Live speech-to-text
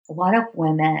a lot of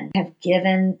women have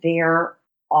given their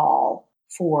all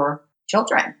for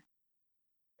children.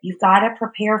 You've got to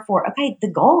prepare for, okay,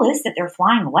 the goal is that they're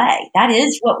flying away. That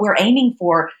is what we're aiming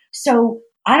for. So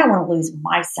I don't want to lose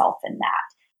myself in that.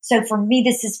 So for me,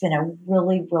 this has been a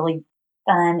really, really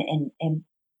fun and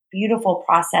beautiful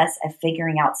process of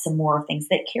figuring out some more things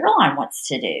that Caroline wants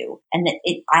to do and that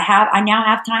I now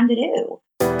have time to do.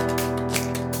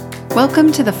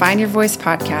 Welcome to the Find Your Voice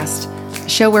podcast, a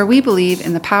show where we believe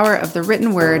in the power of the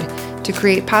written word to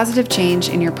create positive change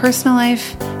in your personal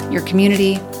life, your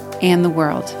community, and the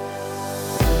world.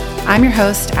 I'm your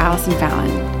host, Allison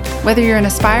Fallon. Whether you're an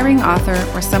aspiring author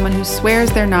or someone who swears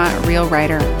they're not a real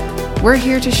writer, we're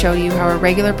here to show you how a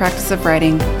regular practice of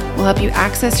writing will help you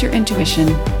access your intuition,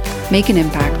 make an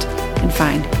impact, and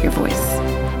find your voice.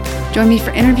 Join me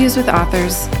for interviews with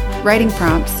authors, writing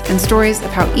prompts, and stories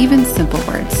of how even simple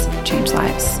words change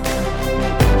lives.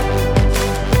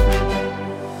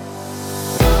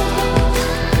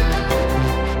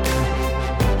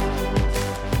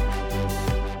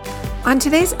 On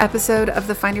today's episode of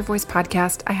the Find Your Voice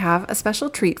podcast, I have a special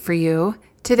treat for you.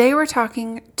 Today we're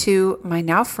talking to my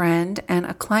now friend and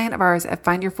a client of ours at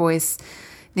Find Your Voice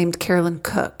named Carolyn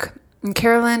Cook. And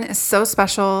Carolyn is so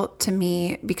special to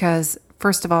me because,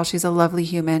 first of all, she's a lovely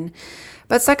human.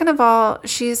 But second of all,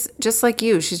 she's just like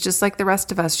you. She's just like the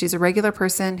rest of us. She's a regular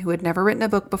person who had never written a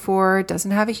book before,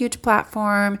 doesn't have a huge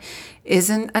platform,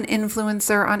 isn't an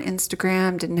influencer on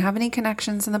Instagram, didn't have any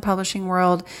connections in the publishing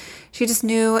world. She just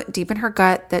knew deep in her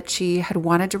gut that she had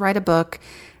wanted to write a book,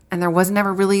 and there wasn't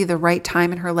ever really the right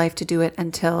time in her life to do it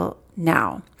until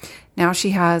now. Now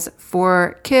she has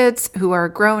 4 kids who are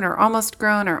grown or almost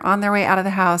grown or on their way out of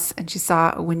the house, and she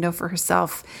saw a window for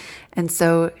herself. And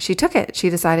so she took it. She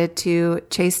decided to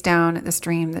chase down this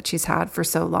dream that she's had for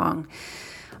so long.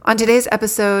 On today's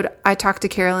episode, I talked to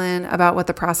Carolyn about what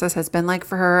the process has been like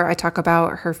for her. I talk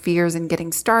about her fears in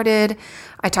getting started.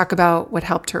 I talk about what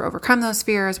helped her overcome those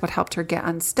fears, what helped her get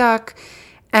unstuck.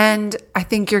 And I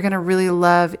think you're going to really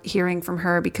love hearing from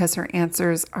her because her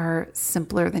answers are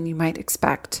simpler than you might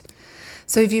expect.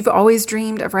 So if you've always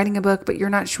dreamed of writing a book, but you're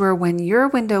not sure when your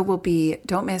window will be,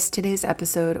 don't miss today's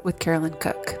episode with Carolyn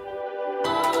Cook.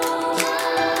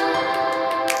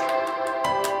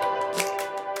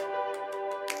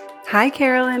 Hi,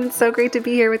 Carolyn. So great to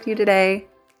be here with you today.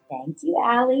 Thank you,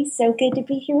 Allie. So good to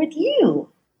be here with you.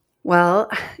 Well,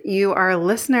 you are a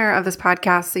listener of this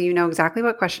podcast, so you know exactly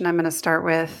what question I'm going to start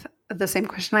with. The same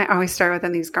question I always start with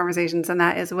in these conversations, and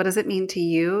that is, what does it mean to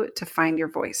you to find your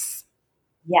voice?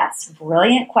 Yes,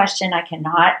 brilliant question. I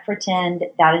cannot pretend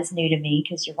that is new to me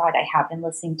because you're right. I have been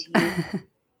listening to you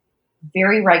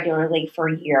very regularly for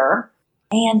a year.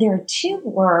 And there are 2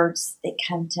 words that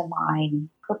come to mind: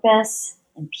 purpose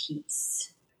and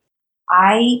peace.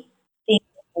 I think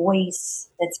a voice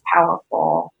that's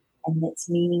powerful and that's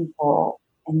meaningful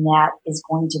and that is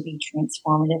going to be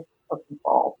transformative for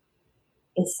people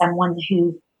is someone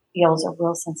who feels a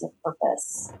real sense of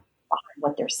purpose behind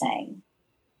what they're saying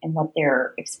and what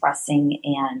they're expressing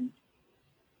and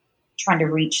trying to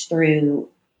reach through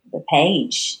the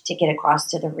page to get across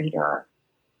to the reader.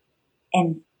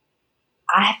 And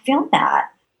I found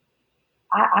that.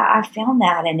 I found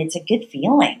that, and it's a good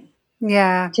feeling.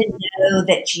 Yeah. To know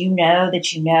that you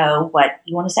know what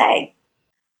you want to say.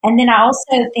 And then I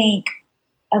also think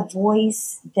a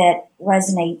voice that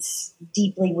resonates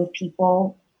deeply with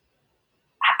people.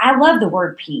 I love the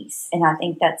word peace, and I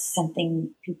think that's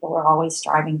something people are always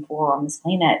striving for on this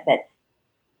planet. But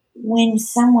when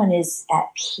someone is at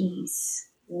peace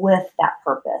with that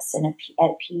purpose and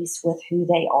at peace with who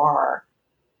they are,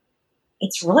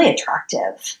 it's really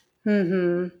attractive.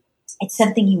 Mm-hmm. It's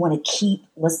something you want to keep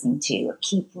listening to or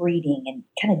keep reading and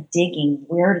kind of digging.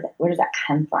 Where does that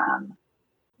come from?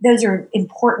 Those are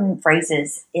important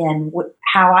phrases in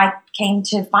how I came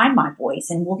to find my voice,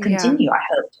 and will continue, I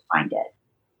hope, to find it.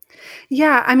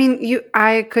 Yeah, I mean,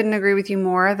 I couldn't agree with you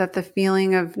more that the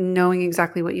feeling of knowing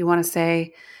exactly what you want to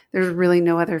say, there's really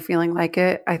no other feeling like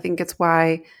it. I think it's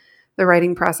why the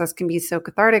writing process can be so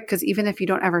cathartic, because even if you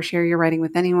don't ever share your writing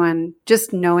with anyone,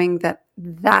 just knowing that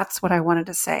that's what I wanted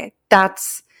to say,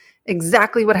 that's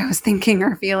exactly what I was thinking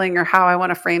or feeling or how I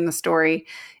want to frame the story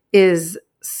is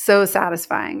so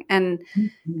satisfying. And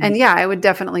yeah, I would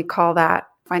definitely call that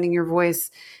finding your voice.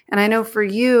 And I know for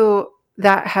you,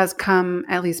 that has come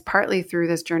at least partly through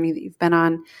this journey that you've been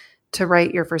on to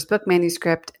write your first book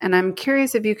manuscript. And I'm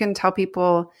curious if you can tell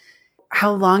people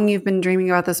how long you've been dreaming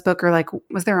about this book, or like,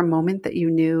 was there a moment that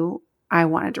you knew I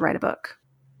wanted to write a book?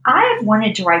 I have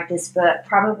wanted to write this book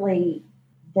probably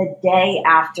the day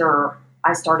after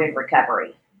I started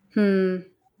recovery. So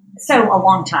a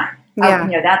long time. Yeah.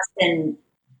 That's been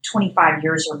 25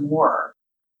 years or more.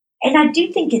 And I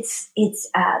do think it's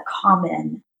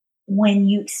common when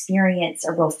you experience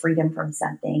a real freedom from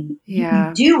something. Yeah.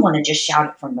 You do want to just shout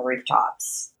it from the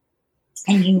rooftops.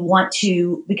 And you want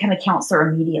to become a counselor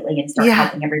immediately and start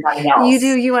helping everybody else. You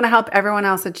do. You want to help everyone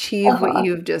else achieve what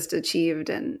you've just achieved.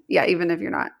 And even if you're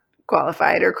not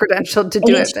qualified or credentialed to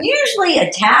do it. It's usually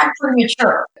a tad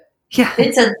premature. Yeah.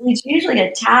 It's usually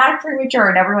a tad premature,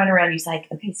 and everyone around you's like,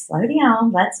 okay, slow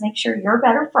down. Let's make sure you're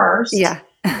better first. Yeah.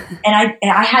 And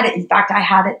I had it, in fact, I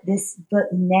had this book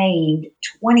named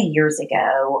 20 years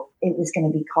ago. It was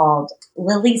going to be called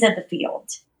Lilies of the Field.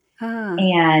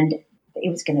 And it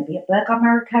was going to be a book on my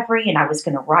recovery, and I was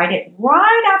going to write it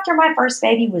right after my first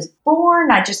baby was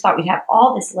born. I just thought we'd have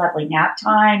all this lovely nap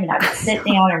time, and I would sit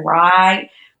down and write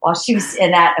while she was,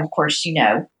 and that, of course,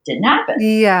 didn't happen.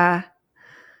 Yeah.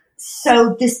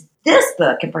 So this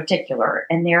book in particular,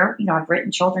 and I've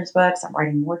written children's books. I'm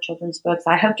writing more children's books.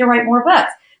 I hope to write more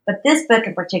books. But this book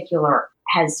in particular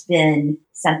has been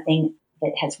something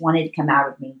that has wanted to come out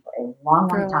of me for a long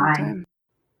time.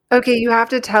 Okay, you have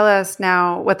to tell us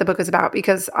now what the book is about,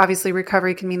 because obviously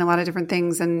recovery can mean a lot of different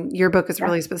things, and your book is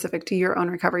really specific to your own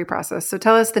recovery process. So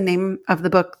tell us the name of the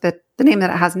book, the name that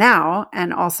it has now,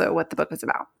 and also what the book is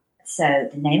about. So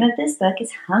the name of this book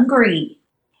is Hungry,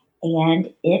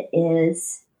 and it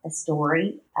is a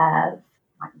story of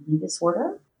my eating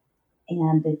disorder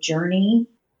and the journey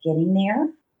getting there,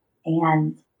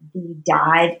 and the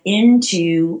dive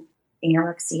into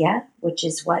anorexia, which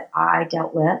is what I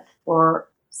dealt with for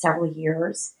several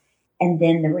years, and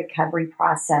then the recovery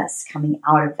process coming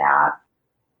out of that,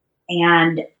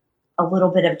 and a little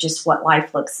bit of just what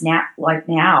life looks like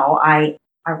now. I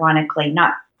ironically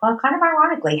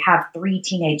have 3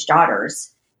 teenage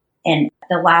daughters, and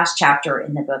the last chapter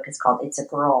in the book is called It's a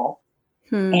Girl.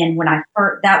 And when I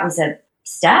heard, that was a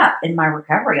step in my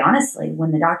recovery, honestly.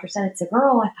 When the doctor said it's a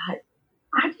girl, I thought,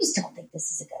 I just don't think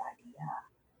this is a good idea.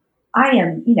 I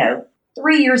am,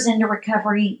 3 years into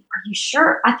recovery. Are you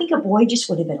sure? I think a boy just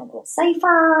would have been a little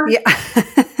safer.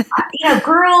 Yeah.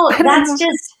 Girl, that's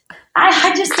just,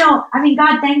 I just don't,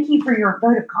 God, thank you for your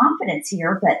vote of confidence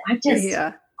here, but I just,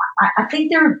 I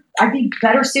think I'd be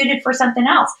better suited for something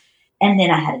else. And then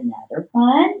I had another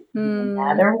one,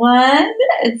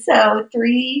 And so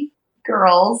 3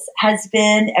 girls has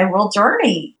been a real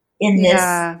journey in this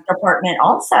department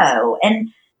also.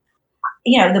 And,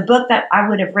 the book that I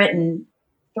would have written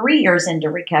 3 years into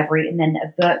recovery, and then a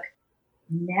book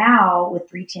now with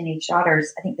 3 teenage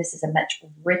daughters, I think this is a much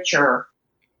richer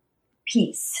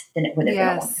piece than it would have been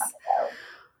a long time ago.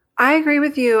 I agree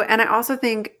with you. And I also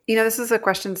think, this is a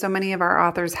question so many of our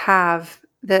authors have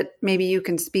that maybe you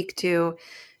can speak to.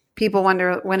 People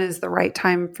wonder, when is the right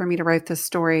time for me to write this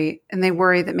story? And they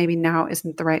worry that maybe now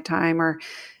isn't the right time, or,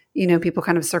 people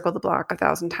kind of circle the block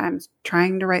 1,000 times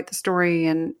trying to write the story.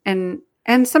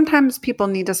 And sometimes people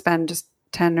need to spend just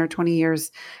 10 or 20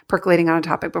 years percolating on a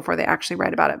topic before they actually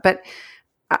write about it. But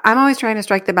I'm always trying to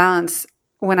strike the balance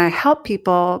when I help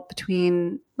people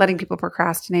between letting people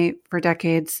procrastinate for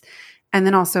decades, and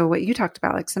then also what you talked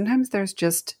about. Like, sometimes there's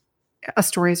just a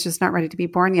story is just not ready to be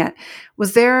born yet.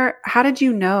 How did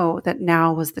you know that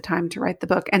now was the time to write the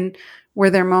book? And were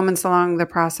there moments along the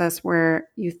process where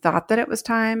you thought that it was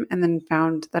time and then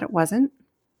found that it wasn't?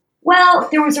 Well,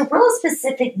 there was a real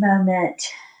specific moment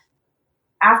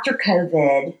after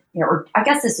COVID, or I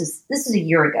guess this is a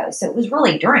year ago. So it was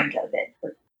really during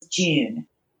COVID,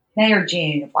 May or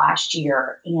June of last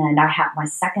year. And my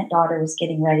second daughter was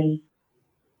getting ready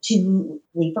to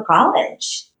leave for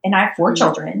college. And I have 4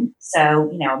 children. So,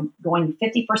 I'm going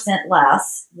 50%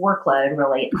 less workload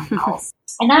really at my house.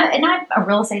 And I'm a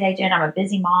real estate agent. I'm a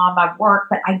busy mom. I work,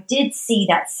 but I did see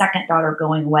that second daughter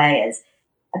going away as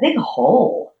a big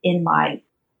hole in my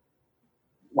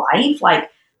life, like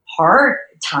hard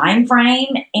time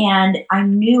frame. And I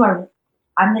knew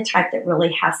I'm the type that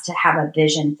really has to have a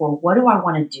vision for what do I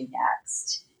want to do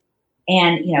next.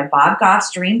 And, Bob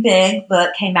Goff's Dream Big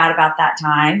book came out about that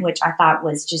time, which I thought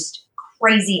was just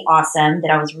crazy awesome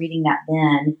that I was reading that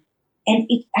then. And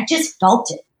I just felt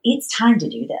it. It's time to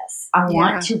do this. I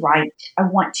want to write. I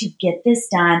want to get this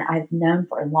done. I've known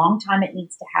for a long time it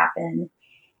needs to happen.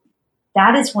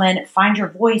 That is when Find Your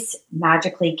Voice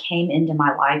magically came into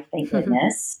my life, thank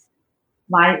goodness.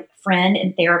 My friend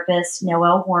and therapist,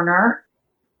 Noelle Warner,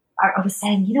 I was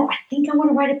saying, I think I want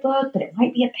to write a book, but it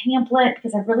might be a pamphlet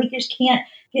because I really just can't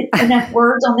get enough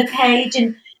words on the page.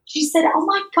 And she said, oh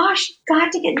my gosh, you've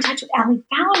got to get in touch with Allie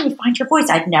Fallon with Find Your Voice.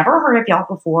 I'd never heard of y'all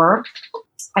before.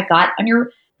 I got on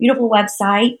your beautiful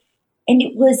website, and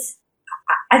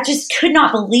I just could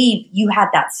not believe you had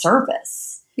that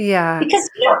service. Yeah. Because,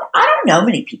 I don't know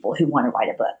many people who want to write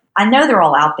a book. I know they're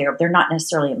all out there, but they're not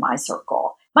necessarily in my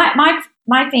circle.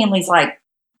 My family's like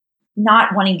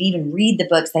not wanting to even read the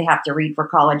books they have to read for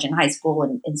college and high school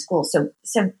and school. So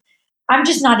I'm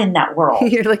just not in that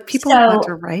world. You're like, people want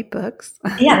to write books.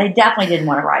 Yeah, they definitely didn't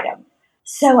want to write them.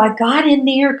 So I got in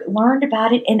there, learned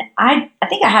about it, and I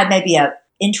think I had maybe a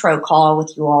intro call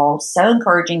with you all. So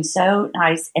encouraging, so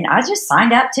nice. And I just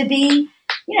signed up to be,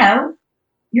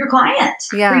 your client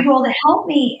for you all to help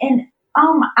me. And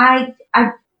I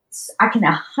can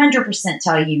 100%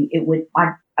 tell you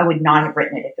I would not have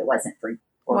written it if it wasn't for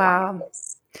wow.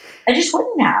 I just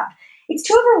wouldn't have. It's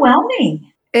too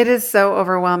overwhelming. It is so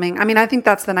overwhelming. I mean, I think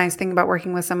that's the nice thing about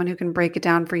working with someone who can break it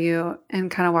down for you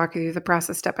and kind of walk you through the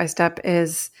process step by step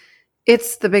is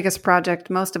it's the biggest project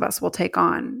most of us will take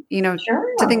on.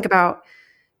 Sure. To think about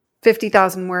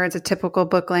 50,000 words, a typical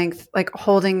book length, like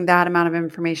holding that amount of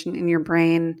information in your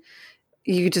brain,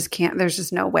 you just can't, there's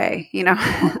just no way,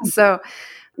 So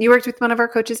you worked with one of our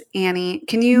coaches, Annie.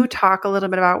 Can you talk a little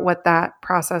bit about what that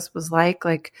process was like?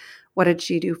 Like, what did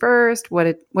she do first? What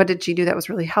did she do that was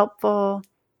really helpful?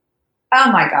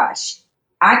 Oh my gosh.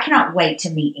 I cannot wait to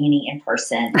meet Annie in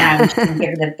person. And I'm just going to give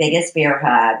her the biggest bear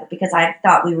hug because I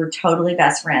thought we were totally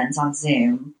best friends on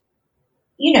Zoom.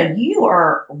 You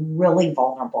are really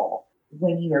vulnerable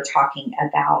when you are talking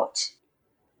about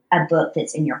a book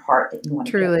that's in your heart that you want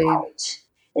to get out.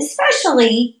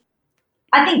 Especially,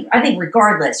 I think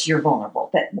regardless, you're vulnerable.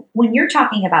 But when you're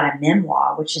talking about a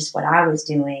memoir, which is what I was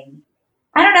doing,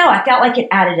 I don't know. I felt like it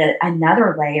added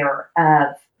another layer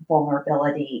of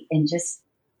vulnerability and just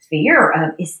fear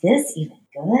of, is this even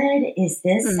good? Is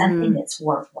this something that's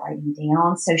worth writing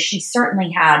down? So she certainly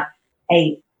had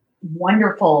a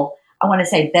wonderful, I want to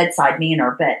say bedside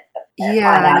manner, but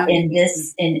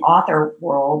in author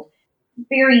world,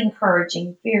 very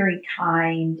encouraging, very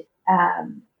kind,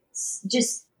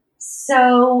 just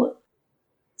so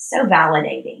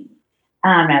validating.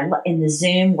 And the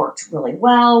Zoom worked really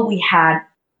well.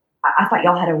 I thought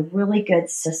y'all had a really good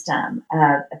system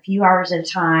of a few hours at a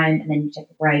time, and then you take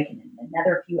a break, and then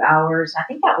another few hours. I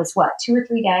think that was 2 or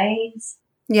 3 days.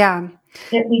 Yeah,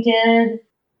 that we did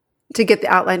to get the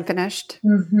outline finished.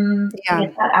 Mm-hmm. Yeah, to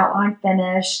get that outline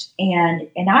finished, and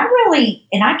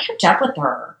I kept up with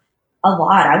her a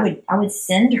lot. I would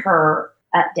send her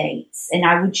updates, and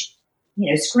I would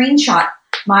screenshot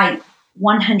my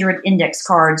 100 index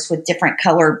cards with different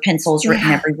colored pencils written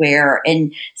everywhere,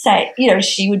 and say,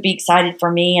 she would be excited for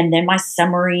me, and then my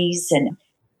summaries,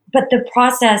 but the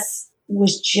process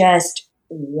was just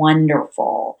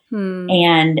wonderful.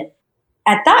 And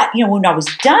at that, when I was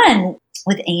done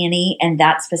with Annie and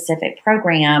that specific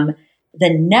program,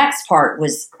 the next part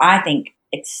was, I think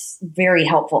it's very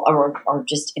helpful or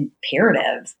just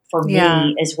imperative for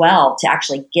me as well to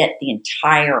actually get the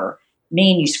entire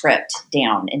manuscript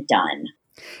down and done.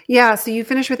 Yeah. So you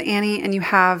finish with Annie and you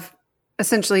have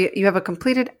a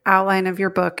completed outline of your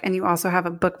book, and you also have a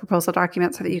book proposal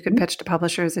document so that you could pitch to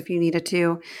publishers if you needed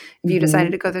to, if you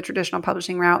decided to go the traditional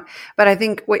publishing route. But I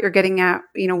think what you're getting at,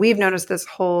 we've noticed this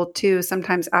whole too,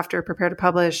 sometimes after prepare to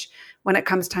publish, when it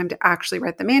comes time to actually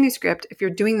write the manuscript, if you're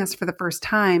doing this for the first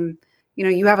time,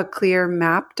 you have a clear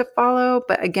map to follow,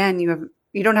 but again,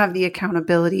 you don't have the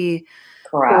accountability.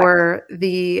 Correct. Or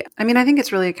I think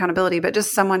it's really accountability, but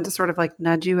just someone to sort of like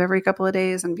nudge you every couple of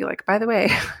days and be like, by the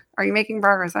way, are you making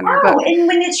progress on your book? And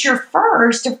when it's your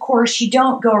first, of course, you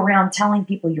don't go around telling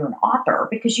people you're an author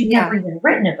because you've never even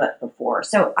written a book before.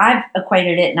 So I've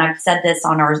equated it, and I've said this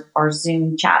on our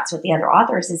Zoom chats with the other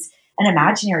authors, is an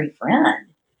imaginary friend.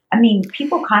 I mean,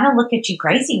 people kind of look at you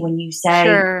crazy when you say,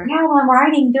 yeah, well, I'm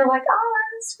writing. They're like, oh,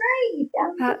 that's great.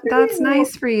 That's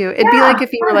nice for you. It'd be like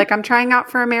if you were like, I'm trying out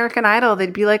for American Idol.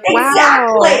 They'd be like,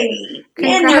 wow. Exactly.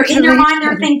 In their mind,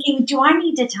 they're thinking, do I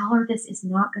need to tell her this is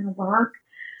not going to work?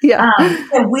 Yeah.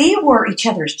 So we were each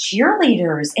other's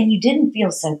cheerleaders, and you didn't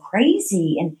feel so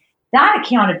crazy. And that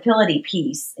accountability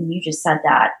piece, and you just said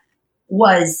that,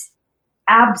 was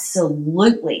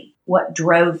absolutely what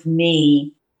drove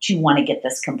me to want to get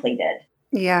this completed.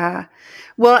 Yeah.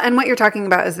 Well, and what you're talking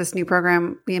about is this new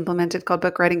program we implemented called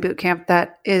Book Writing Bootcamp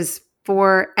that is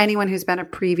for anyone who's been a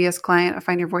previous client of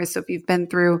Find Your Voice. So if you've been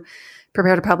through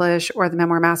Prepare to Publish or the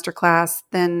Memoir Masterclass,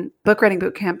 then Book Writing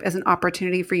Bootcamp is an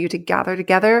opportunity for you to gather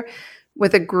together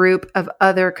with a group of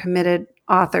other committed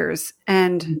authors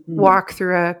and walk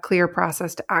through a clear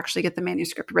process to actually get the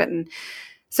manuscript written.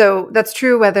 So that's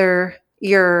true whether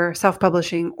you're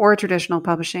self-publishing or traditional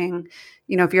publishing.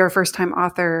 If you're a first-time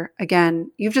author,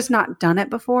 again, you've just not done it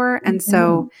before. And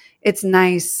so it's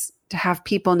nice to have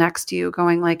people next to you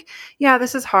going like, yeah,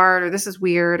 this is hard, or this is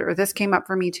weird, or this came up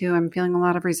for me too. I'm feeling a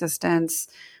lot of resistance.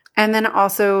 And then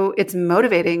also it's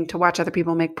motivating to watch other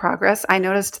people make progress. I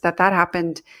noticed that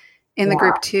happened in the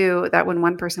group too, that when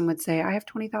one person would say, I have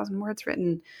 20,000 words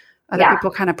written, other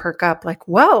people kind of perk up like,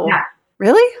 whoa,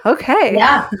 really? Okay.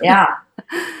 Yeah.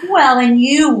 Well, and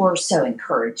you were so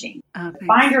encouraging.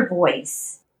 Find Your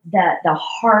Voice, the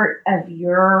heart of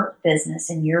your business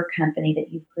and your company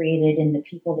that you've created and the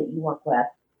people that you work with,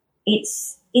 it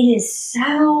is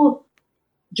so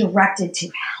directed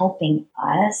to helping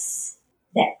us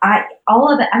that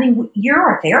all of it, I mean,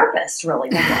 you're a therapist really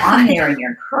when you're on there and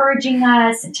you're encouraging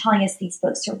us and telling us these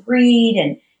books to read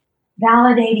and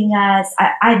validating us.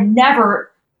 I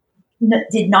never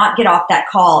did not get off that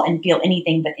call and feel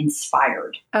anything but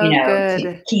inspired,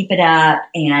 to keep it up.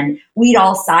 And we'd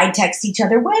all side text each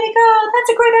other, way to go.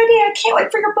 That's a great idea. I can't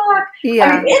wait for your book. Yeah.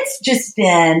 I mean, it's just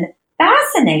been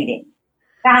fascinating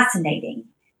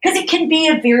because it can be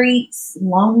a very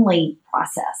lonely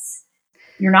process.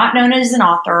 You're not known as an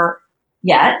author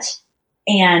yet,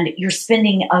 and you're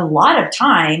spending a lot of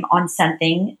time on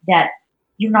something that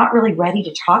you're not really ready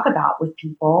to talk about with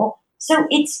people. So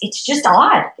it's just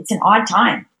odd. It's an odd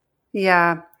time.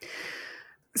 Yeah.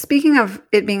 Speaking of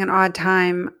it being an odd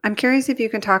time, I'm curious if you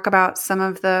can talk about some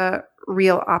of the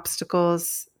real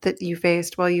obstacles that you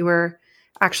faced while you were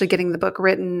actually getting the book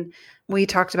written. We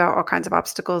talked about all kinds of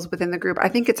obstacles within the group. I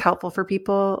think it's helpful for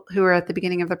people who are at the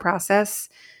beginning of the process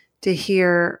to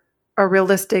hear a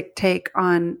realistic take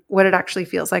on what it actually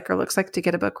feels like or looks like to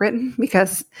get a book written.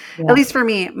 Because at least for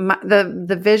me,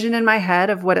 the vision in my head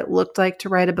of what it looked like to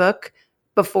write a book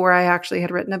before I actually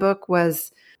had written a book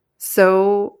was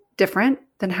so different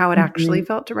than how it actually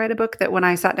felt to write a book that when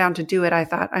I sat down to do it, I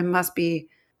thought I must be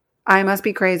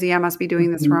crazy. I must be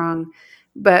doing this wrong.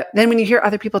 But then when you hear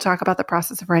other people talk about the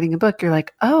process of writing a book, you're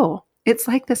like, oh, it's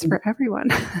like this for everyone.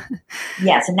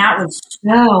 Yes. And that was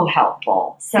so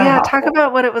helpful. Talk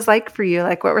about what it was like for you.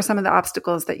 Like, what were some of the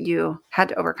obstacles that you had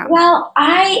to overcome? Well,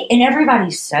 and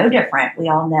everybody's so different. We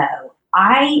all know.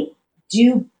 I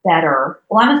do better.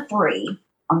 Well, I'm a 3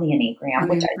 on the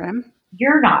Enneagram,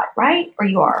 you're not, right? Or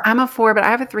you are? I'm a 4, but I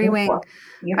have a 3 wing.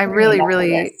 I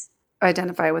really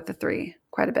identify with the 3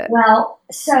 quite a bit. Well,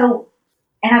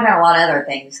 and I've got a lot of other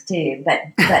things too, but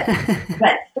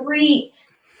 3,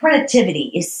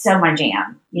 productivity is so my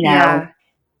jam, Yeah.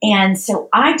 And so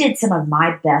I did some of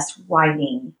my best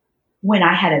writing when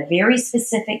I had a very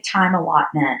specific time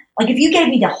allotment. Like if you gave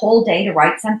me the whole day to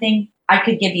write something, I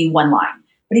could give you 1 line.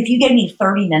 But if you gave me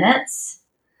 30 minutes,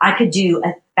 I could do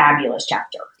a fabulous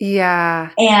chapter.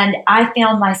 Yeah. And I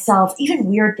found myself even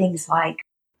weird things like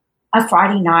a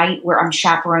Friday night where I'm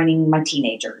chaperoning my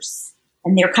teenagers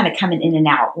and they're kind of coming in and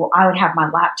out. Well, I would have my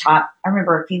laptop. I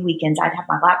remember a few weekends I'd have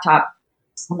my laptop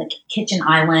on the kitchen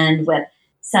island with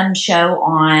some show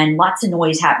on, lots of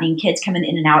noise happening, kids coming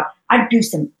in and out. I'd do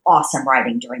some awesome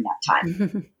writing during that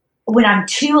time. When I'm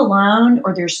too alone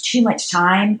or there's too much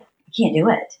time, I can't do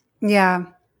it. Yeah.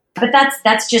 But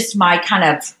that's just my kind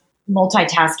of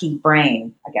multitasking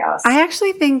brain, I guess. I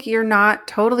actually think you're not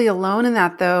totally alone in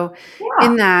that though. Yeah.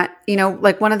 In that,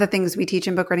 like one of the things we teach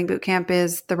in Book Writing Bootcamp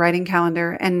is the writing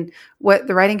calendar. And what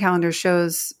the writing calendar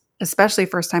shows, especially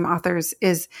first-time authors,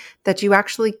 is that you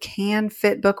actually can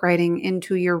fit book writing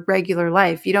into your regular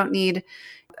life. You don't need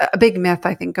a big myth,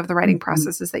 I think, of the writing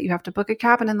process is that you have to book a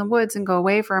cabin in the woods and go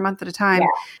away for a month at a time. Yeah.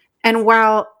 And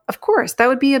while, of course, that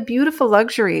would be a beautiful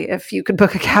luxury if you could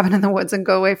book a cabin in the woods and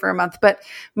go away for a month, but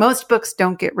most books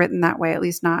don't get written that way, at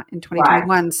least not in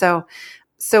 2021. Right.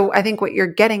 So I think what you're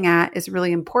getting at is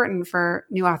really important for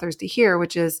new authors to hear,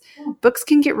 which is books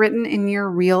can get written in your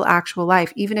real actual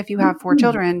life, even if you have 4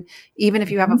 children, even if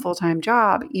you have a full-time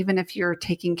job, even if you're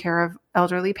taking care of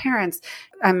elderly parents.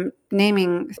 I'm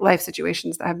naming life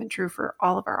situations that have been true for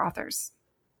all of our authors.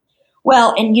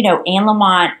 Well, and Anne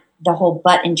Lamott, the whole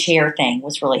butt and chair thing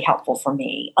was really helpful for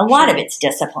me. A lot of it's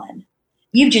discipline.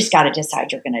 You've just got to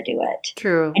decide you're going to do it.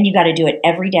 True. And you got to do it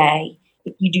every day.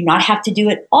 You do not have to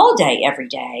do it all day, every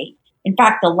day. In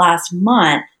fact, the last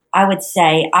month, I would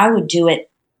say I would do it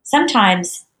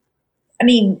sometimes,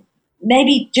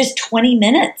 maybe just 20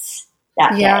 minutes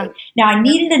that day. Now, I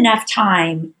needed enough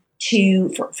time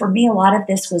for me, a lot of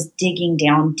this was digging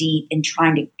down deep and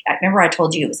trying to, I remember I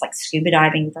told you it was like scuba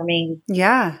diving for me.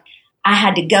 Yeah. I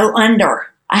had to go under.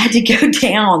 I had to go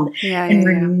down and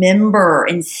remember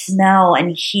and smell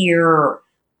and hear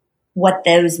what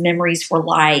those memories were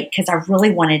like, because I really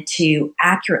wanted to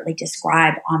accurately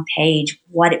describe on page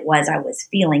what it was I was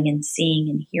feeling and seeing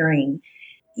and hearing.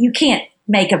 You can't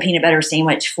make a peanut butter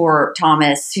sandwich for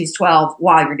Thomas, who's 12,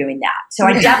 while you're doing that. So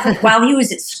I definitely, while he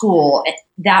was at school,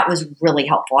 that was really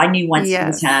helpful. I knew once he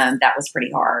was home, that was pretty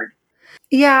hard.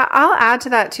 Yeah, I'll add to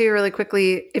that too really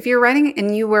quickly. If you're writing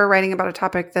and you were writing about a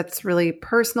topic that's really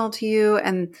personal to you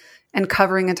and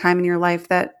covering a time in your life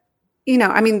that,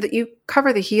 that you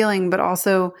cover the healing, but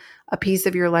also a piece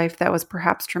of your life that was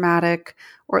perhaps traumatic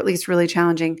or at least really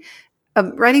challenging.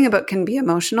 Writing a book can be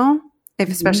emotional,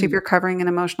 especially if you're covering an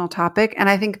emotional topic. And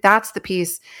I think that's the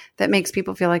piece that makes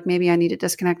people feel like maybe I need to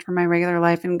disconnect from my regular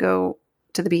life and go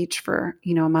to the beach for,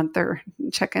 a month or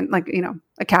check in,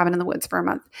 a cabin in the woods for a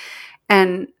month.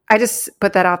 And I just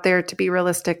put that out there to be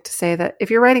realistic, to say that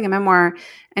if you're writing a memoir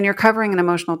and you're covering an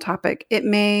emotional topic, it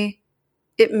may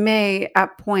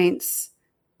at points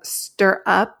stir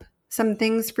up some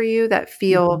things for you that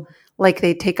feel like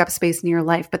they take up space in your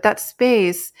life. But that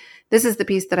space, this is the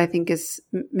piece that I think is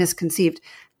misconceived.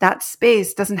 That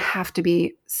space doesn't have to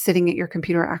be sitting at your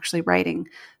computer actually writing.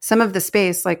 Some of the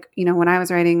space, like, when I was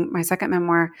writing my second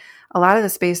memoir, a lot of the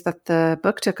space that the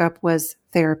book took up was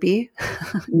therapy,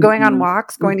 going on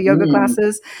walks, going to yoga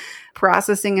classes,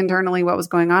 processing internally what was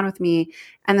going on with me.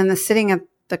 And then the sitting at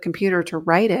the computer to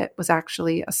write it was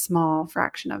actually a small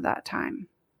fraction of that time.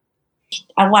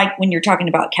 I like when you're talking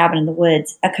about Cabin in the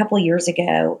Woods. A couple of years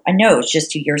ago, I know it was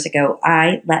just 2 years ago,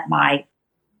 I let my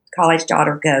college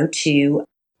daughter go to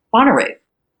Bonnaroo.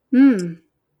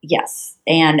 Yes.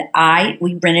 And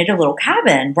we rented a little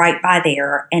cabin right by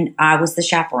there, and I was the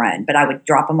chaperone, but I would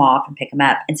drop them off and pick them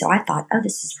up. And so I thought, oh,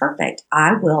 this is perfect.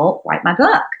 I will write my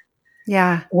book.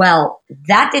 Yeah. Well,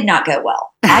 that did not go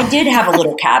well. I did have a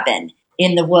little cabin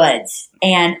in the woods,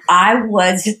 and I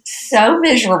was so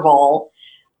miserable.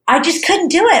 I just couldn't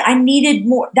do it. I needed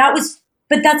more.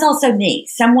 But that's also me.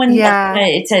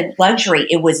 It's a luxury.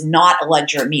 It was not a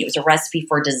luxury of me. It was a recipe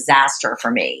for disaster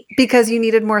for me. Because you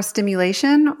needed more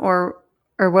stimulation, or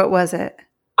what was it?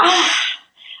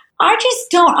 I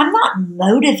just don't. I'm not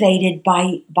motivated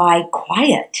by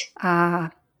quiet.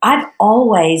 I've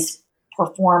always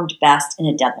performed best in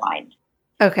a deadline.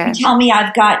 Okay. You tell me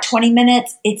I've got 20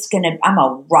 minutes, I'm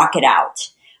gonna rock it out.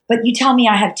 But you tell me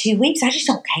I have 2 weeks, I just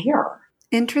don't care.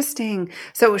 Interesting.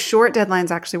 So short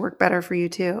deadlines actually work better for you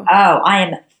too. Oh, I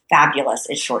am fabulous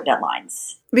at short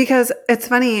deadlines. Because it's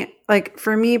funny, like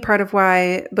for me, part of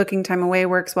why booking time away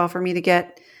works well for me to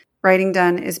get writing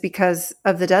done is because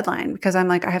of the deadline. Because I'm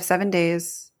like, I have 7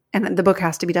 days and the book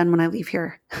has to be done when I leave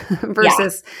here.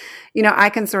 Versus, I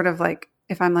can sort of like,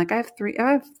 if I'm like, I have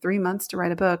 3 months to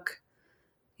write a book,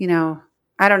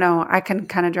 I don't know, I can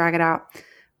kind of drag it out.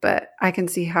 But I can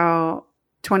see how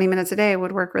 20 minutes a day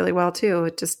would work really well too.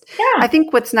 I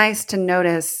think what's nice to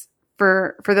notice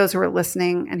for those who are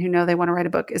listening and who know they want to write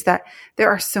a book is that there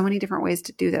are so many different ways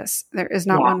to do this. There is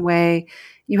not one way.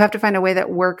 You have to find a way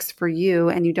that works for you,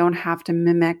 and you don't have to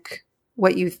mimic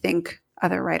what you think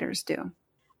other writers do.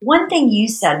 One thing you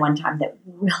said one time that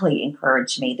really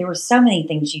encouraged me, there were so many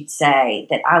things you'd say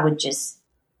that I would just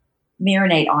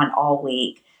marinate on all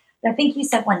week. I think you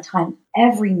said one time,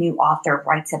 every new author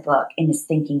writes a book and is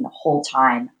thinking the whole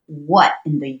time, what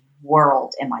in the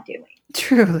world am I doing?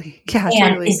 Truly. Yeah,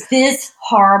 and truly. Is this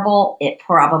horrible? It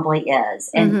probably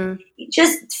is. And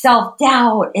just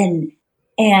self-doubt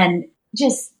and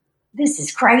just, this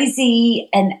is crazy.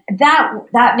 And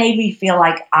that made me feel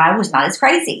like I was not as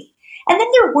crazy. And then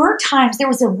there were times, there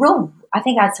was I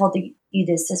think I told you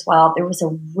this as well, there was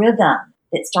a rhythm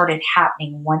that started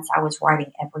happening once I was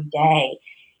writing every day.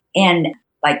 And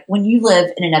like when you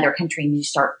live in another country and you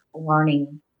start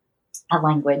learning a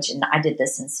language, and I did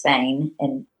this in Spain,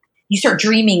 and you start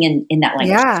dreaming in that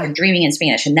language, you start dreaming in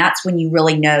Spanish, and that's when you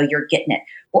really know you're getting it.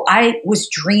 Well, I was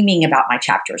dreaming about my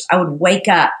chapters. I would wake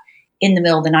up in the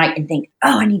middle of the night and think,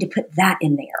 oh, I need to put that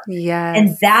in there. Yes.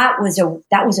 And that was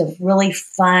a really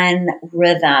fun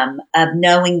rhythm of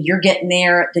knowing you're getting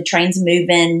there, the train's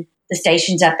moving, the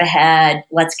station's up ahead.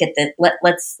 Let's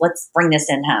bring this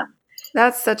in home.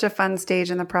 That's such a fun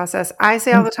stage in the process. I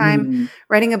say all the time,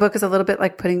 writing a book is a little bit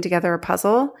like putting together a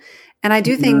puzzle. And I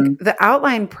do think the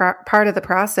outline part of the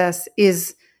process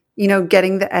is,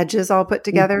 getting the edges all put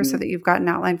together so that you've got an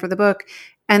outline for the book.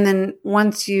 And then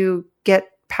once you get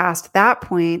past that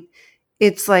point,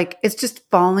 it's just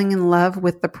falling in love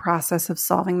with the process of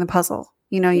solving the puzzle.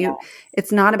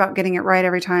 It's not about getting it right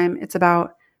every time. It's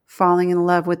about falling in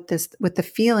love with the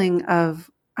feeling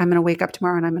of, I'm going to wake up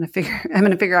tomorrow and I'm going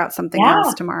to figure out something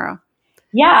else tomorrow.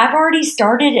 Yeah. I've already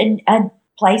started a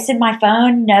place in my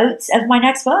phone notes of my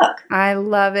next book. I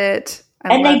love it.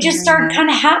 And they just start kind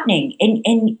of happening.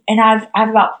 And I've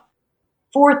about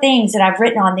 4 things that I've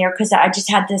written on there because I just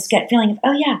had this gut feeling of,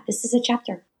 oh yeah, this is a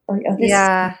chapter. Or, oh, this.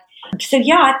 Yeah. So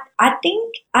yeah, I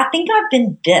think I've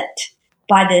been bit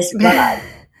by this bug.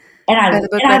 And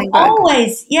I've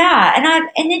always,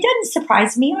 and it doesn't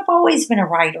surprise me. I've always been a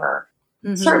writer.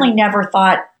 Certainly never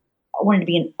thought I wanted to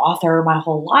be an author my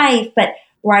whole life, but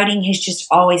writing has just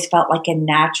always felt like a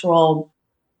natural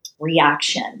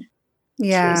reaction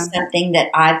to something that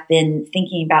I've been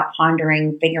thinking about,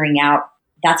 pondering, figuring out.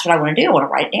 That's what I want to do. I want to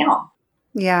write it down.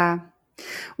 Yeah.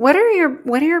 What are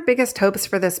your biggest hopes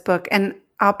for this book? And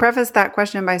I'll preface that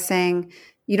question by saying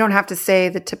you don't have to say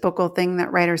the typical thing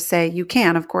that writers say. You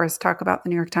can, of course, talk about the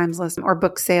New York Times list or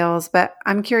book sales, but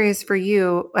I'm curious for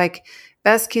you, like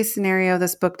best case scenario,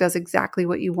 this book does exactly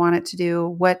what you want it to do.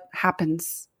 What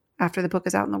happens after the book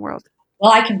is out in the world?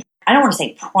 Well, I don't want to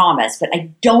say promise, but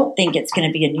I don't think it's going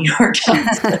to be a New York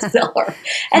Times bestseller.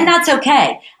 And that's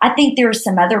okay. I think there are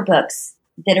some other books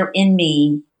that are in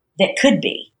me that could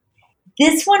be.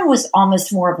 This one was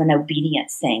almost more of an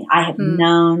obedience thing. I have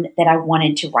known that I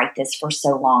wanted to write this for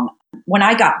so long. When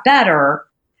I got better,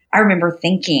 I remember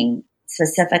thinking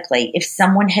specifically, if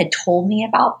someone had told me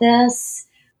about this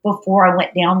before I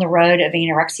went down the road of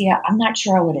anorexia, I'm not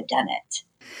sure I would have done it.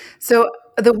 So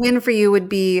the win for you would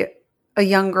be a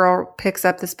young girl picks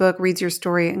up this book, reads your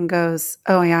story and goes,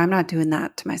 oh yeah, I'm not doing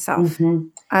that to myself.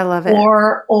 I love it.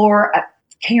 Or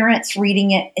parents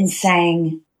reading it and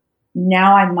saying,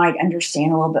 now I might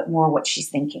understand a little bit more what she's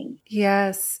thinking.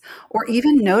 Yes. Or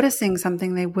even noticing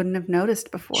something they wouldn't have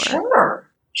noticed before.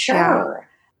 Sure.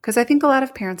 Because I think a lot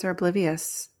of parents are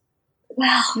oblivious.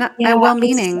 Well, not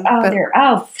well-meaning. They're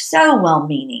so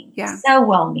well-meaning. Yeah. So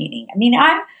well-meaning. I mean,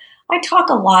 I talk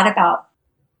a lot about,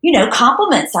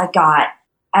 compliments I got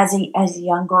as a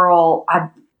young girl. I,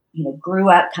 grew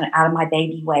up kind of out of my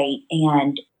baby weight,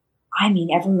 and I mean,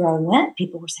 everywhere I went,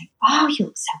 people were saying, "Oh, you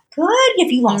look so good.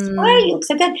 If you lost weight, you look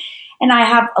so good." And I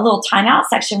have a little timeout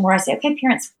section where I say, "Okay,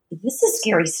 parents, this is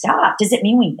scary stuff. Does it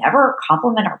mean we never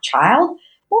compliment our child?"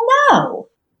 Well,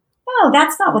 no,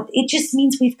 that's not what. It just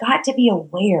means we've got to be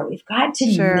aware. We've got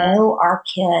to know our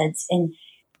kids and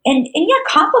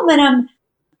compliment them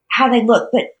how they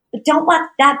look, but don't let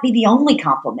that be the only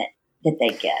compliment that they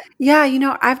get.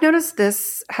 Yeah, I've noticed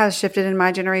this has shifted in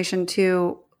my generation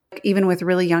too. Even with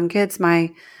really young kids,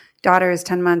 my daughter is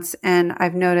 10 months, and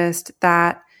I've noticed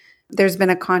that there's been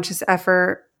a conscious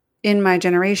effort in my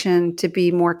generation to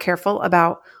be more careful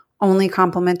about only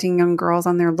complimenting young girls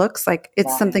on their looks. Like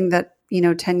it's something that,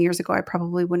 10 years ago, I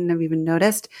probably wouldn't have even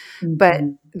noticed. But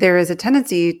there is a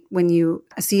tendency when you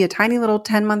see a tiny little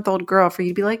 10-month-old girl for you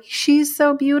to be like, she's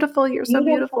so beautiful. You're so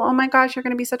beautiful. Oh my gosh, you're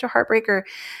going to be such a heartbreaker.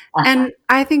 And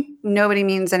I think nobody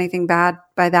means anything bad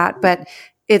by that, but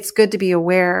it's good to be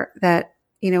aware that,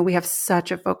 we have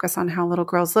such a focus on how little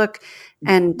girls look,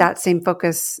 and that same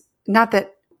focus, not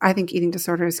that I think eating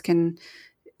disorders can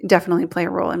definitely play a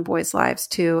role in boys' lives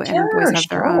too. And boys have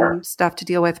their own stuff to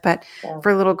deal with. But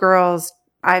for little girls,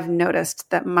 I've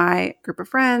noticed that my group of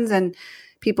friends and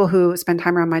people who spend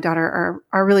time around my daughter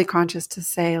are really conscious to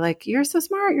say, like, you're so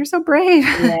smart, you're so brave.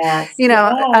 Yes.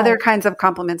 Other kinds of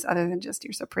compliments other than just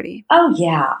you're so pretty. Oh,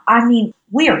 yeah. I mean,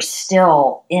 we are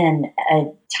still in a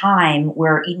time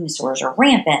where eating disorders are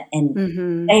rampant,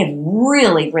 and they have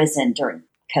really risen during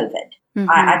COVID.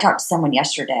 I talked to someone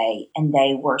yesterday, and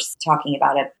they were talking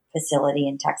about a facility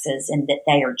in Texas, and that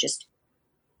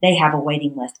they have a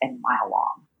waiting list a mile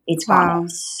long. It's gone up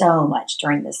so much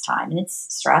during this time, and it's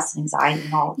stress and anxiety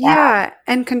and all of that. Yeah,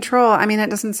 and control. I mean, it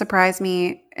doesn't surprise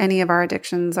me. Any of our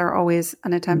addictions are always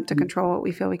an attempt to control what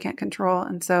we feel we can't control.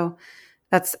 And so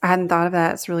I hadn't thought of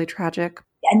that. It's really tragic.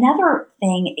 Another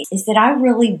thing is that I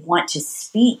really want to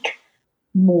speak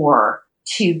more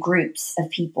to groups of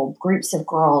people, groups of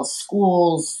girls,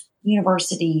 schools,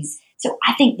 universities. So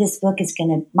I think this book is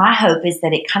my hope is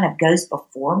that it kind of goes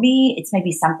before me. It's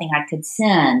maybe something I could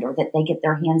send, or that they get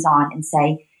their hands on and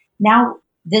say, now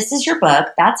this is your book.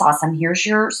 That's awesome. Here's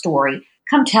your story.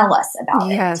 Come tell us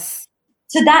about it. Yes.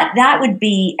 So that would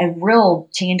be a real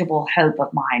tangible hope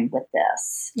of mine with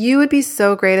this. You would be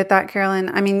so great at that, Carolyn.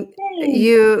 I mean,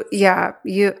 you'd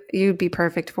be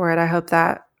perfect for it. I hope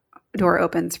that door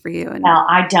opens for you. Well,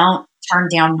 I don't turn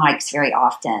down mics very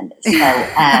often. So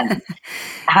I'm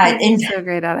so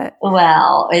great at it.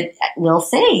 Well, we'll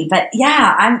see. But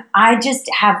yeah, I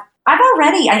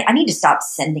need to stop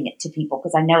sending it to people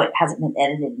because I know it hasn't been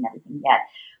edited and everything yet.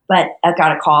 But I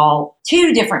got a call.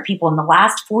 2 different people in the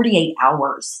last 48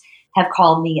 hours have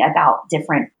called me about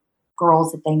different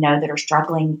girls that they know that are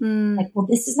struggling. Like, well,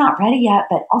 this is not ready yet,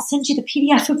 but I'll send you the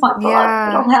PDF of my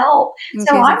book. It'll help.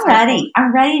 So I'm ready.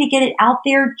 I'm ready to get it out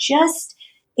there.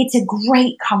 It's a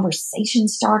great conversation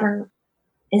starter.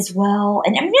 as well.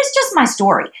 And I mean, it's just my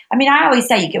story. I mean, I always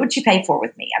say you get what you pay for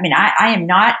with me. I mean, I am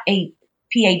not a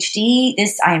PhD.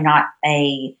 I am not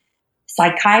a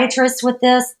psychiatrist with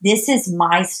this. This is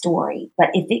my story. But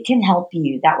if it can help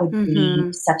you, that would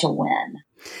be such a win.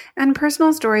 And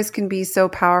personal stories can be so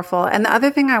powerful. And the other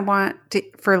thing I want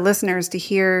for listeners to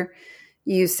hear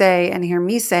you say and hear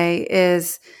me say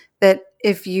is that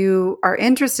if you are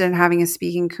interested in having a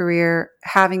speaking career,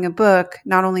 having a book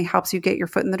not only helps you get your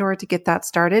foot in the door to get that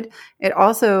started, it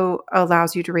also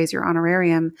allows you to raise your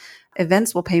honorarium.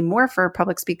 Events will pay more for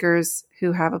public speakers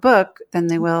who have a book than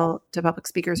they will to public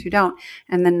speakers who don't.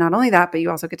 And then not only that, but you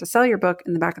also get to sell your book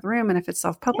in the back of the room. And if it's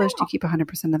self-published, you keep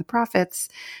 100% of the profits.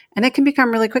 And it can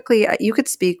become really quickly. You could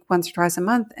speak once or twice a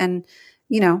month. And,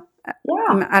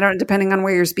 depending on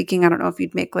where you're speaking, I don't know if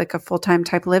you'd make like a full-time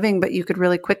type living, but you could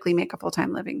really quickly make a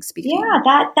full-time living speaking.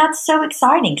 Yeah, that's so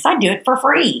exciting because I do it for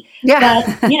free. Yeah.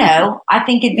 But, I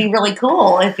think it'd be really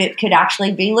cool if it could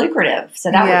actually be lucrative.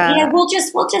 So that would, we'll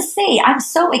just see. I'm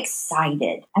so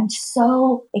excited. I'm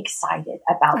so excited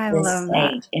about this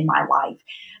stage in my life.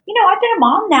 I've been a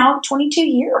mom now 22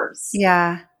 years.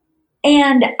 Yeah.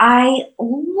 And I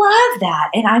love that.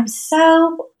 And I'm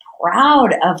so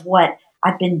proud of what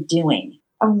I've been doing.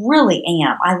 I really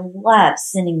am. I love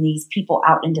sending these people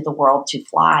out into the world to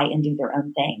fly and do their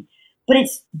own thing. But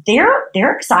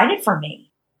they're excited for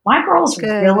me. My girls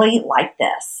really like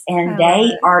this. And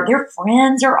their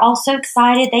friends are also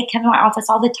excited. They come to my office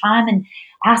all the time and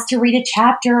ask to read a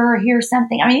chapter or hear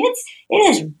something. I mean, it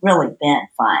has really been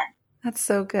fun. That's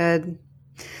so good.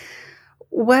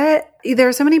 There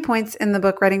are so many points in the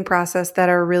book writing process that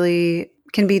are really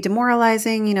can be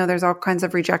demoralizing. There's all kinds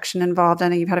of rejection involved. I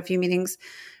know you've had a few meetings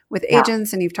with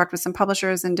agents and you've talked with some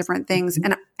publishers and different things.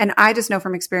 And I just know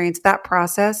from experience that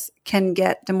process can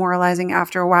get demoralizing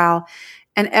after a while.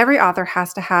 And every author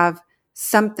has to have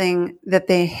something that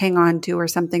they hang on to or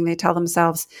something they tell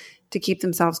themselves to keep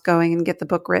themselves going and get the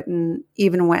book written,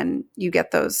 even when you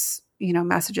get those,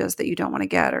 messages that you don't want to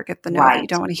get or get the no that you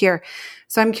don't want to hear.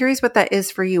 So I'm curious what that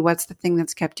is for you. What's the thing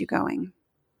that's kept you going?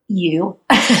 You.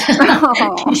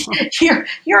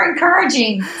 You're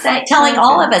encouraging, telling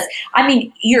all of us. I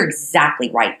mean, you're exactly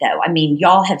right, though. I mean,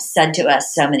 y'all have said to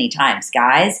us so many times,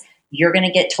 guys, you're going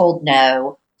to get told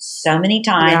no so many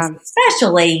times,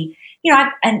 especially,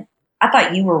 I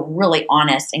thought you were really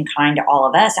honest and kind to all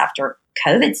of us after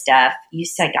COVID stuff. You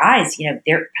said, guys,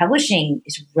 their publishing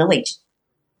is really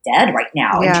dead right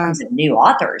now in terms of new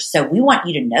authors. So we want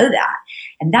you to know that.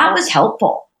 And that was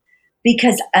helpful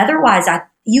because otherwise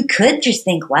you could just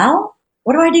think, well,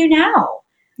 what do I do now?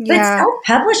 But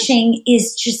self-publishing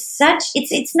is just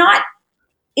it's not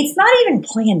even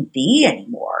plan B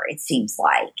anymore. It seems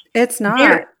like it's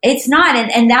not. It's not.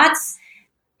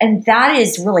 And that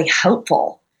is really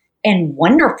hopeful and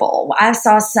wonderful. I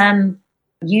saw some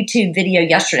YouTube video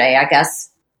yesterday, I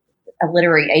guess a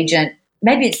literary agent,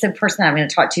 maybe it's the person I'm going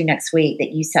to talk to next week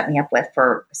that you set me up with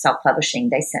for self-publishing.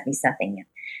 They sent me something,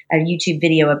 a YouTube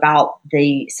video about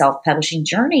the self-publishing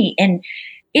journey. And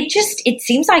it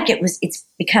seems like it's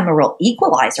become a real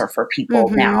equalizer for people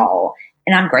now.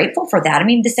 And I'm grateful for that. I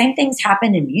mean, the same things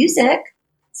happen in music.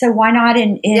 So why not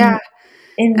in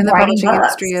and the writing publishing books?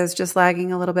 industry is just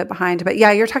lagging a little bit behind. But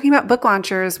you're talking about book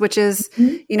launchers, which is,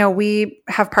 we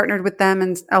have partnered with them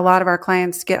and a lot of our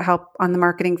clients get help on the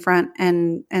marketing front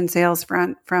and sales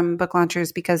front from book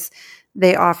launchers because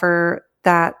they offer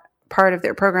that part of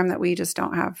their program that we just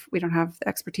don't have. We don't have the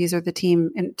expertise or the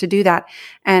team to do that.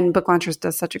 And Book Launchers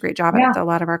does such a great job at it. A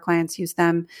lot of our clients use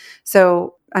them.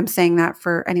 So I'm saying that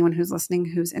for anyone who's listening,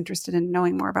 who's interested in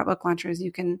knowing more about Book Launchers,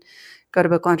 you can go to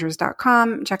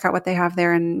booklaunchers.com, check out what they have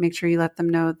there and make sure you let them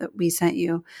know that we sent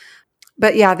you.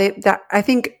 But I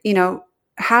think,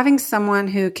 having someone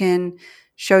who can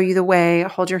show you the way,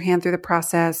 hold your hand through the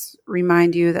process,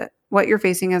 remind you that what you're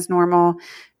facing is normal.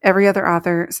 Every other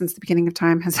author since the beginning of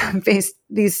time has faced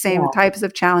these same types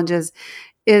of challenges.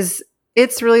 It's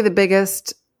really the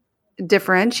biggest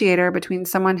differentiator between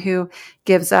someone who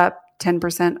gives up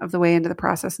 10% of the way into the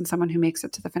process and someone who makes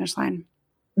it to the finish line.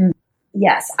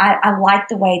 Yes, I like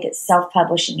the way that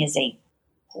self-publishing is a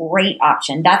great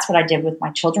option. That's what I did with my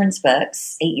children's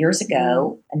books 8 years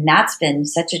ago, and that's been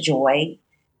such a joy.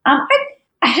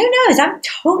 Who knows? I'm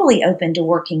totally open to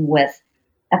working with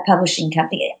a publishing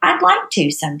company. I'd like to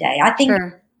someday. I think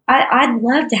I'd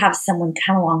love to have someone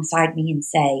come alongside me and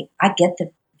say, I get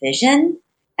the vision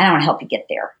and I want to help you get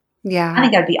there. Yeah. I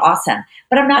think that'd be awesome,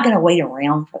 but I'm not going to wait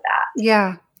around for that.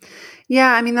 Yeah.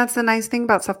 Yeah. I mean, that's the nice thing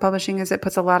about self-publishing is it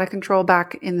puts a lot of control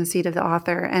back in the seat of the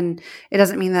author. And it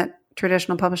doesn't mean that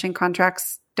traditional publishing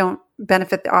contracts don't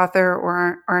benefit the author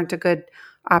or aren't a good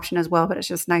option as well, but it's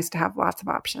just nice to have lots of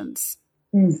options.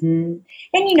 Mm-hmm.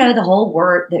 And the whole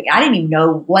word, I didn't even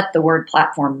know what the word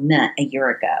platform meant a year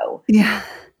ago. Yeah.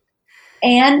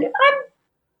 And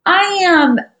I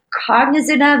am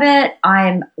cognizant of it.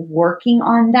 I'm working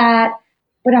on that,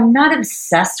 but I'm not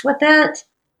obsessed with it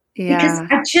because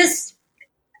I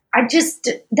just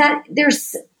that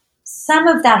there's some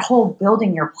of that whole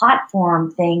building your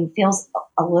platform thing feels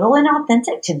a little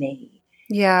inauthentic to me.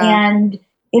 Yeah. And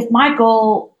if my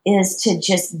goal is to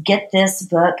just get this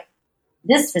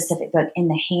specific book in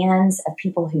the hands of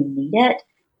people who need it,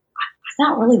 I'm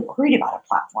not really worried about a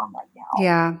platform right now.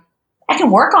 Yeah. I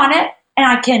can work on it and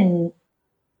I can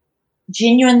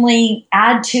genuinely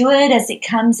add to it as it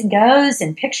comes and goes,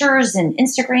 and pictures and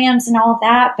Instagrams and all of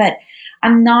that, but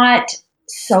I'm not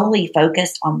solely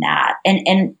focused on that.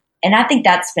 And I think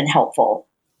that's been helpful.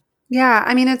 Yeah.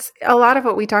 I mean, it's a lot of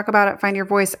what we talk about at Find Your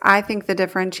Voice. I think the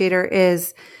differentiator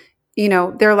is,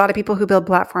 there are a lot of people who build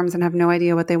platforms and have no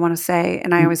idea what they want to say.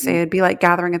 And I always say it'd be like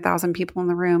gathering 1,000 people in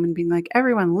the room and being like,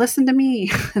 everyone, listen to me.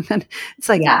 And then it's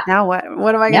like, now what?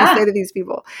 What am I going to say to these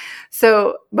people?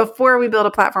 So before we build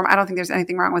a platform, I don't think there's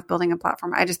anything wrong with building a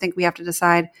platform. I just think we have to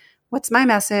decide, what's my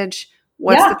message?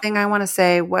 What's the thing I want to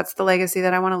say? What's the legacy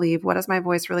that I want to leave? What does my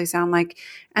voice really sound like?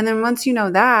 And then once you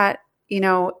know that,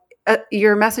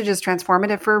 your message is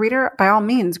transformative for a reader, by all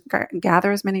means,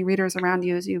 gather as many readers around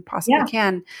you as you possibly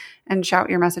can and shout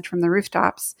your message from the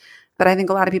rooftops. But I think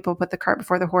a lot of people put the cart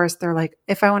before the horse. They're like,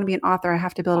 if I want to be an author, I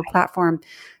have to build a platform.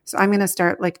 So I'm going to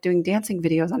start doing dancing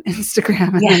videos on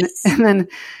Instagram. And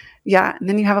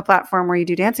then you have a platform where you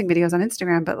do dancing videos on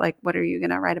Instagram, but what are you going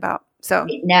to write about? So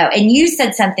no. And you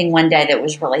said something one day that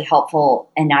was really helpful,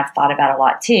 and I've thought about a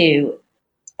lot too.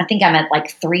 I think I'm at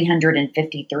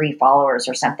 353 followers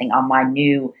or something on my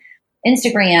new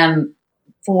Instagram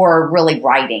for really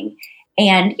writing.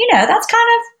 And, that's kind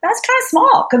of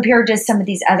small compared to some of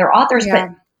these other authors, but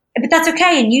that's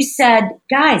okay. And you said,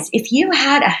 guys, if you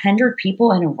had 100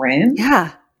 people in a room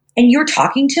and you're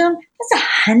talking to them, that's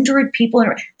 100 people in a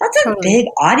room. That's a big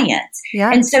audience.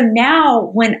 Yeah. And so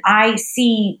now when I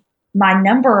see my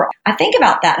number, I think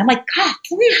about that. I'm like, God,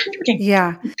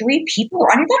 353 people.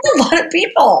 I mean, that's a lot of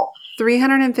people.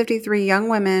 353 young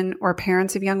women or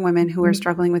parents of young women who are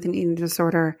struggling with an eating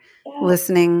disorder,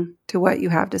 listening to what you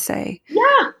have to say.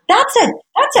 Yeah, that's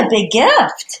a big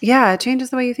gift. Yeah, it changes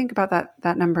the way you think about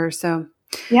that number. So,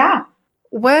 yeah.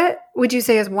 What would you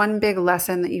say is one big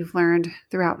lesson that you've learned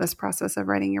throughout this process of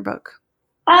writing your book?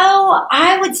 Oh,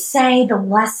 I would say the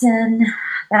lesson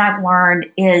that I've learned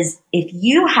is if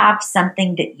you have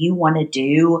something that you want to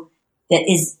do that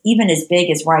is even as big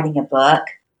as writing a book,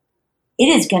 it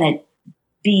is going to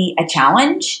be a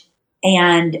challenge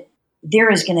and there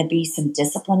is going to be some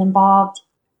discipline involved,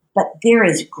 but there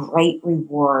is great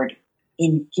reward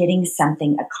in getting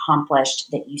something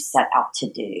accomplished that you set out to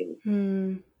do.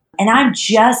 And I'm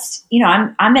just,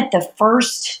 I'm at the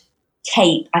first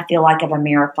tape, I feel like, of a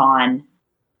marathon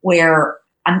where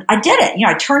I did it.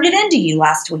 I turned it into you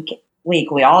last week.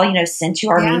 We all, sent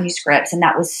you our manuscripts, and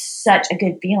that was such a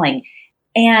good feeling.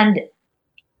 And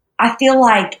I feel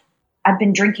like I've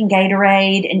been drinking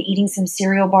Gatorade and eating some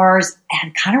cereal bars, and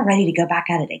I'm kind of ready to go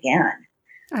back at it again.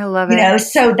 I love it.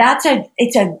 So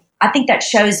I think that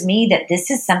shows me that this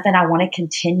is something I want to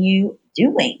continue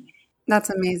doing.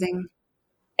 That's amazing.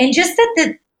 And just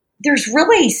that there's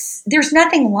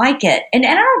nothing like it. And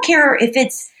I don't care if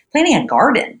it's planting a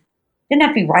garden. You don't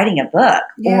have to be writing a book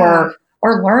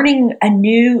or learning a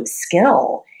new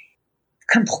skill,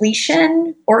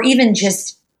 completion, or even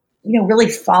just, really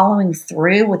following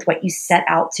through with what you set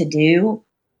out to do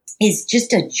is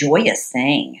just a joyous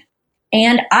thing.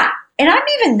 And I'm not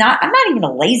even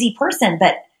a lazy person,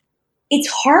 but it's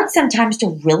hard sometimes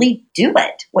to really do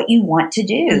it, what you want to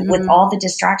do with all the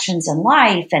distractions in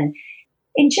life, and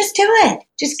just do it,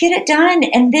 just get it done,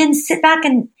 and then sit back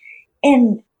and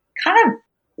kind of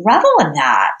revel in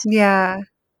that. Yeah.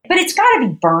 But it's got to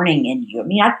be burning in you. I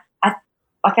mean,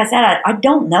 like I said, I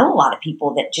don't know a lot of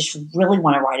people that just really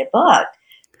want to write a book.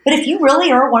 But if you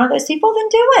really are one of those people, then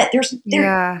do it.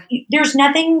 There's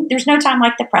no time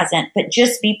like the present, but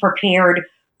just be prepared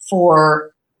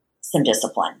for some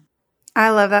discipline. I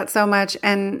love that so much.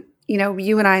 And,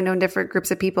 you and I know different groups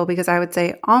of people, because I would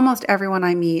say almost everyone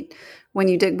I meet, when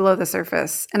you dig below the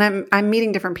surface, and I'm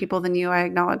meeting different people than you, I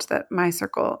acknowledge that my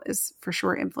circle is for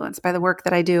sure influenced by the work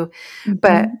that I do. Mm-hmm.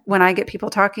 But when I get people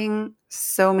talking,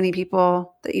 so many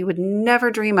people that you would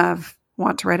never dream of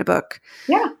want to write a book.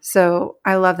 Yeah. So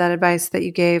I love that advice that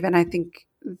you gave. And I think,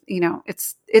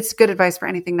 it's good advice for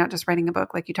anything, not just writing a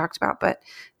book like you talked about, but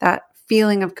that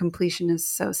feeling of completion is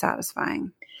so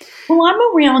satisfying. Well, I'm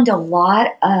around a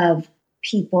lot of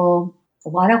people, a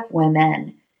lot of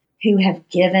women who have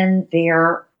given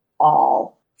their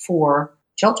all for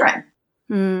children.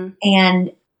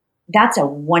 And that's a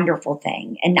wonderful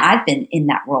thing. And I've been in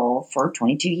that role for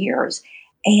 22 years.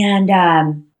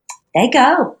 And they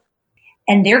go.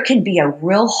 And there can be a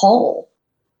real hole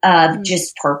of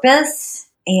just purpose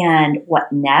and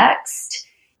what next.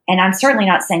 And I'm certainly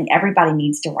not saying everybody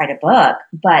needs to write a book,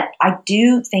 but I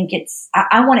do think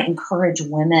I want to encourage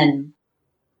women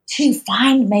to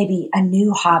find maybe a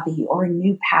new hobby or a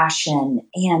new passion,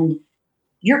 and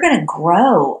you're going to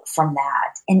grow from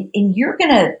that, and you're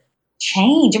going to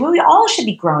change. I mean, we all should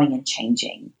be growing and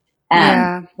changing.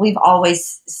 We've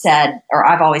always said, or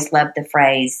I've always loved the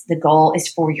phrase, the goal is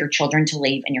for your children to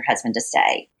leave and your husband to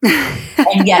stay.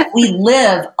 And yet we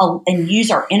live and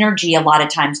use our energy a lot of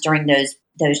times during those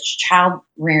child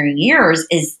rearing years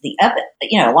is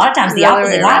a lot of times the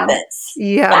opposite happens.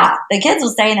 Yeah. The kids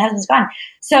will stay and the husband's gone.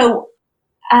 So,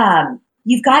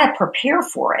 you've got to prepare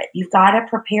for it. You've got to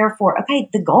prepare for, okay,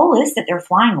 the goal is that they're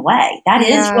flying away. That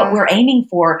is what we're aiming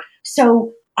for.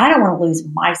 So I don't want to lose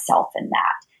myself in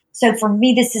that. So for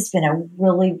me, this has been a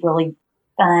really, really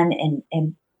fun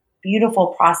and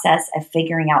beautiful process of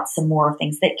figuring out some more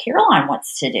things that Caroline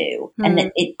wants to do. And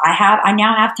that I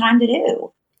now have time to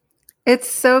do. It's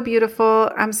so beautiful.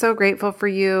 I'm so grateful for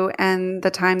you and the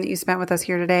time that you spent with us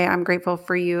here today. I'm grateful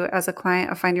for you as a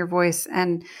client of Find Your Voice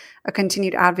and a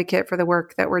continued advocate for the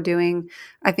work that we're doing.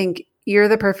 I think you're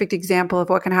the perfect example of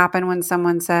what can happen when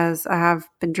someone says, I have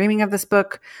been dreaming of this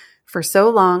book for so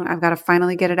long. I've got to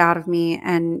finally get it out of me.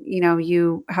 And,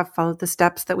 you have followed the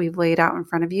steps that we've laid out in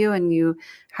front of you, and you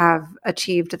have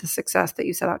achieved the success that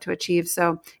you set out to achieve.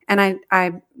 So, and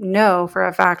I know for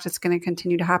a fact it's going to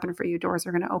continue to happen for you. Doors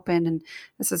are going to open, and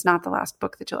this is not the last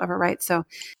book that you'll ever write. So,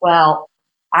 well,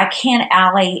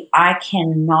 Allie, I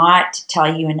cannot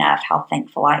tell you enough how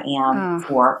thankful I am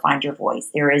for Find Your Voice.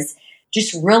 There is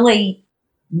just really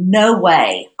no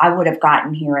way I would have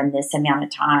gotten here in this amount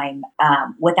of time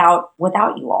without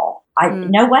you all.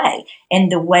 No way.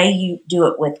 And the way you do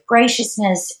it with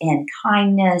graciousness and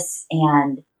kindness,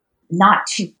 and not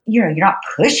too, you're not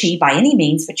pushy by any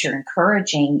means, but you're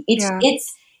encouraging.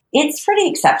 It's pretty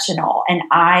exceptional. And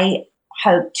I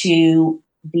hope to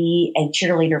be a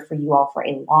cheerleader for you all for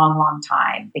a long, long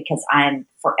time, because I'm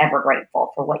forever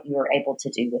grateful for what you were able to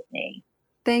do with me.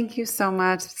 Thank you so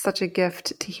much. It's such a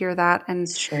gift to hear that. And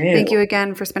thank you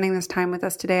again for spending this time with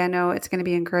us today. I know it's going to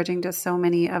be encouraging to so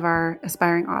many of our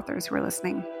aspiring authors who are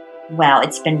listening. Well,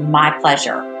 it's been my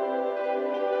pleasure.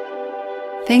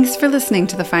 Thanks for listening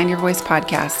to the Find Your Voice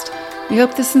podcast. We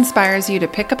hope this inspires you to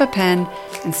pick up a pen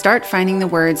and start finding the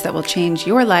words that will change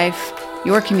your life,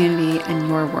 your community, and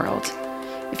your world.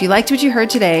 If you liked what you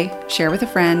heard today, share with a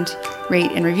friend,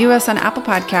 rate and review us on Apple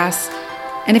Podcasts.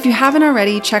 And if you haven't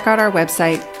already, check out our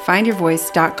website,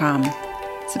 findyourvoice.com.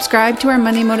 Subscribe to our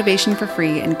Monday Motivation for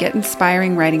free and get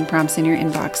inspiring writing prompts in your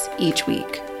inbox each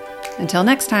week. Until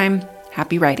next time,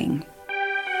 happy writing.